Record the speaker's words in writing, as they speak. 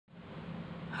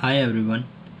Hi everyone,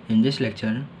 in this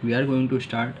lecture we are going to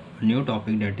start a new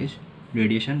topic, that is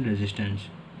radiation resistance.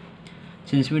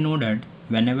 Since we know that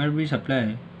whenever we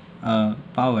supply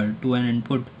power to an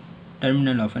input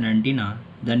terminal of an antenna,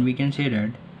 then we can say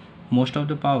that most of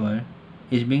the power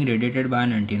is being radiated by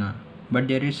an antenna, but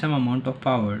there is some amount of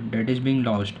power that is being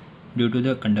lost due to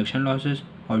the conduction losses,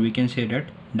 or we can say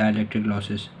that dielectric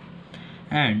losses.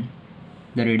 And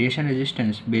the radiation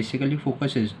resistance basically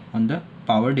focuses on the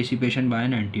power dissipation by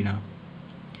an antenna.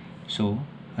 So,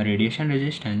 a radiation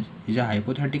resistance is a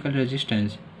hypothetical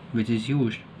resistance which is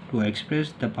used to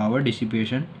express the power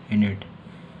dissipation in it.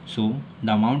 So,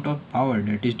 the amount of power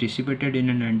that is dissipated in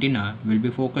an antenna will be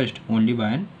focused only by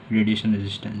an radiation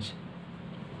resistance.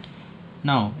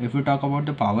 Now, if we talk about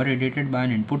the power radiated by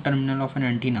an input terminal of an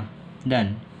antenna,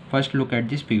 then first look at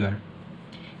this figure.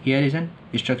 Here is a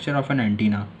structure of an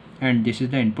antenna, and this is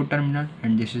the input terminal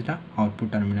and this is the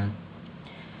output terminal.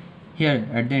 Here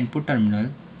at the input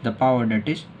terminal, the power, that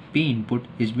is P input,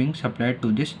 is being supplied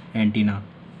to this antenna,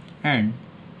 and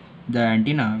the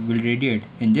antenna will radiate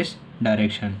in this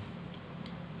direction,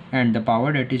 and the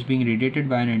power that is being radiated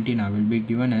by an antenna will be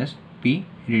given as P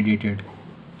radiated.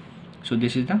 So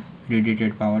this is the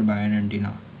radiated power by an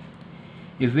antenna.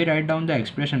 If we write down the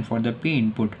expression for the P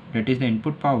input, that is the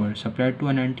input power supplied to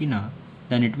an antenna,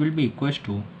 then it will be equals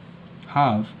to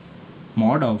half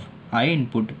mod of I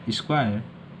input square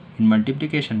in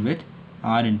multiplication with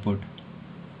R input.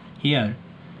 Here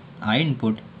I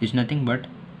input is nothing but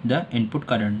the input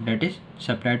current that is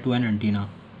supplied to an antenna,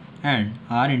 and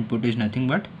R input is nothing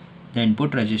but the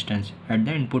input resistance at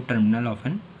the input terminal of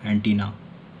an antenna.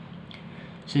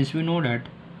 Since we know that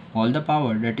all the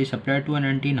power that is supplied to an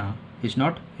antenna is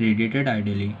not radiated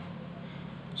ideally,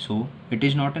 so it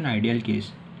is not an ideal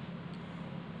case.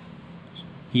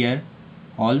 Here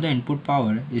all the input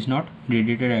power is not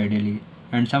radiated ideally,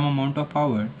 and some amount of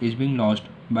power is being lost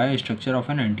by a structure of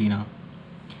an antenna.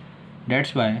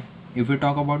 That's why if we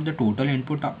talk about the total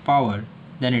input power,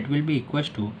 then it will be equals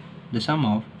to the sum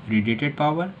of radiated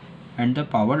power and the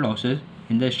power losses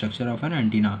in the structure of an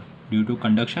antenna due to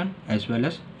conduction as well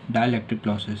as dielectric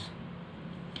losses.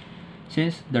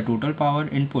 Since the total power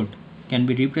input can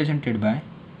be represented by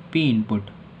P input,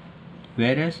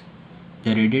 whereas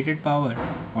the radiated power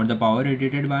or the power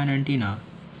radiated by an antenna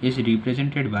is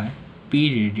represented by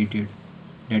P radiated,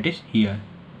 that is here.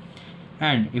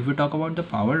 And if we talk about the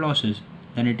power losses,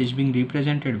 then it is being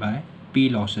represented by P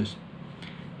losses.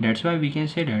 That's why we can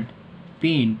say that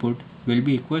P input will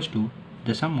be equals to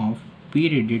the sum of P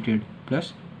radiated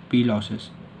plus P losses.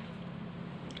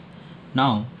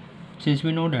 Now, since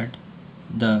we know that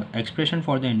the expression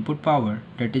for the input power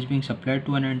that is being supplied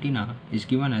to an antenna is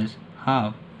given as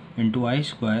half into I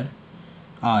square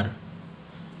R.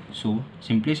 So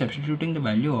simply substituting the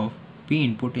value of P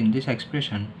input in this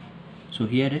expression, so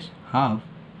here is half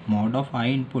mod of I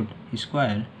input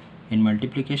square in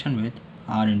multiplication with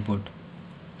R input.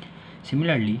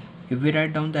 Similarly, if we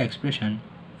write down the expression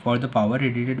for the power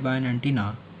radiated by an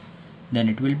antenna, then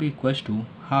it will be equals to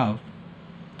half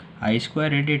I square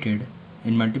radiated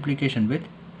in multiplication with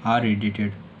R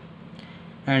radiated.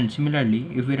 And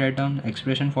similarly, if we write down the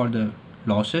expression for the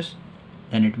losses,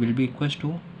 then it will be equals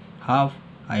to half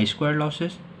I square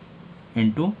losses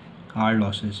into R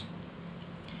losses.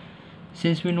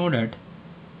 Since we know that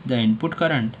the input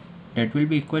current that will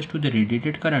be equals to the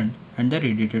radiated current and the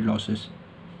radiated losses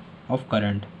of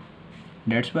current,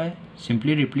 that's why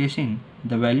simply replacing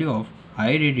the value of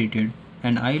I radiated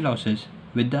and I losses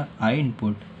with the I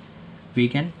input, we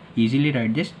can easily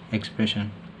write this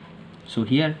expression. So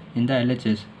here in the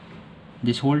LHS,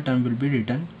 this whole term will be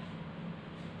written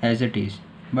as it is,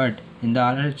 but in the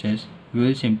RHS we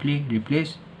will simply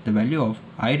replace the value of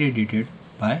I radiated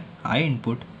by I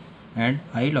input and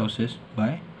I losses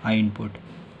by I input.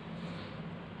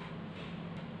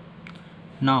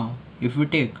 Now if we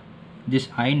take this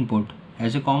I input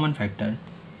as a common factor,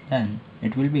 then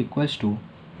it will be equals to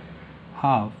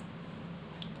half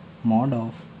mod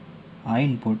of I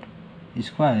input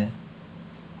square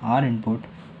R input.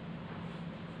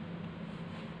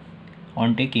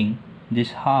 On taking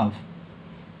this half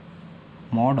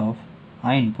mod of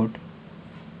I input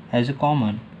as a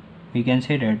common, we can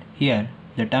say that here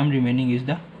the term remaining is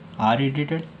the R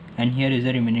radiated, and here is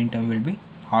the remaining term will be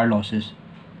R losses.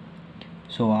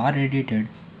 So R radiated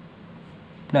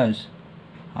plus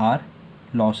R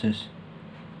losses.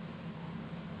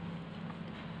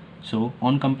 So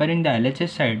on comparing the LHS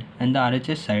side and the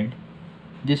RHS side,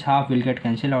 this half will get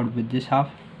cancelled out with this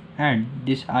half, and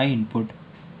this I input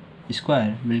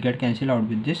square will get cancelled out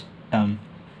with this term.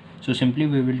 So simply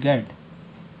we will get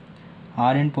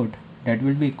R input, that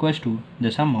will be equals to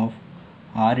the sum of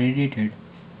are radiated,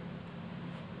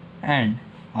 and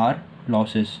are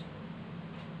losses.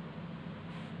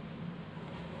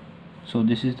 So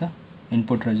this is the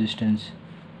input resistance.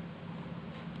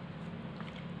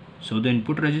 So the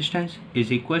input resistance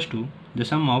is equals to the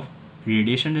sum of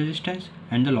radiation resistance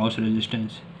and the loss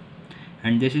resistance.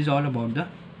 And this is all about the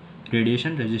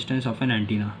radiation resistance of an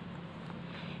antenna.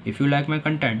 If you like my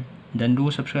content, then do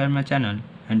subscribe my channel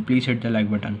and please hit the like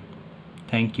button.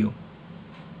 Thank you.